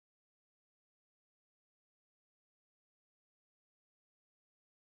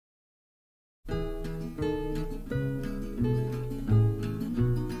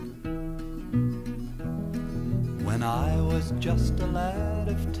just a lad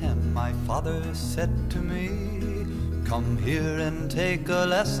of 10, my father said to me, "Come here and take a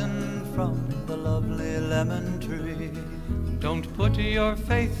lesson from the lovely lemon tree." "Don't put your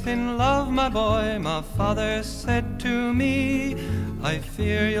faith in love, my boy," my father said to me. "I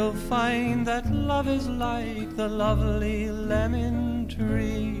fear you'll find that love is like the lovely lemon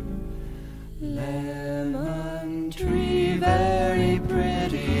tree." Lemon tree, very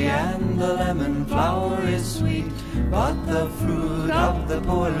pretty, and the lemon flower is sweet, but the fruit of the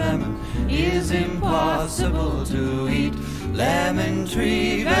poor lemon is impossible to eat. Lemon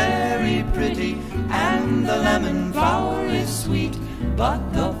tree, very pretty, and the lemon flower is sweet, but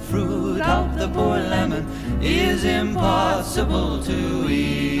the fruit of the poor lemon is impossible to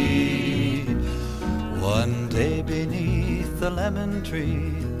eat. One day beneath the lemon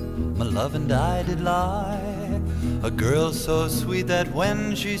tree, my love and I did lie, a girl so sweet that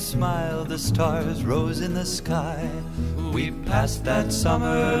when she smiled the stars rose in the sky. We passed that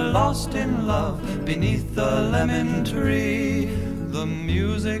summer lost in love beneath the lemon tree. The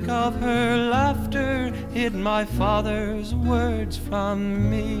music of her laughter hid my father's words from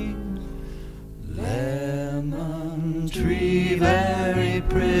me. Lemon tree, very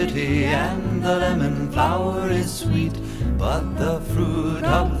pretty, and the lemon flower is sweet, but the fruit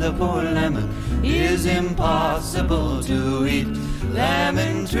of the poor lemon is impossible to eat.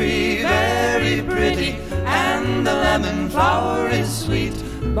 Lemon tree, very pretty, and the lemon flower is sweet,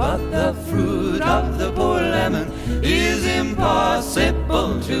 but the fruit of the poor lemon is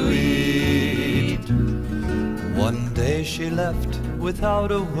impossible to eat. One day she left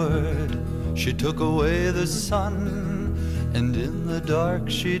without a word. She took away the sun, and in the dark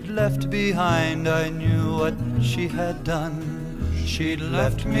she'd left behind, I knew what she had done. She'd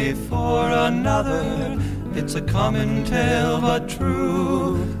left me for another, it's a common tale but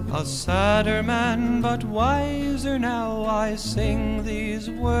true. A sadder man but wiser now, I sing these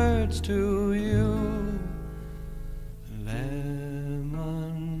words to you.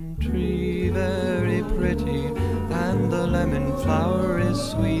 Lemon tree, very pretty, and the lemon flower is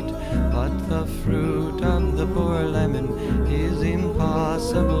sweet, but the fruit of the poor lemon is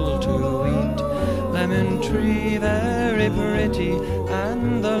impossible to eat. Lemon tree, very pretty,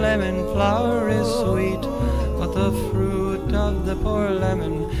 and the lemon flower is sweet, but the fruit of the poor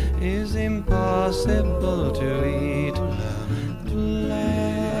lemon is impossible to eat.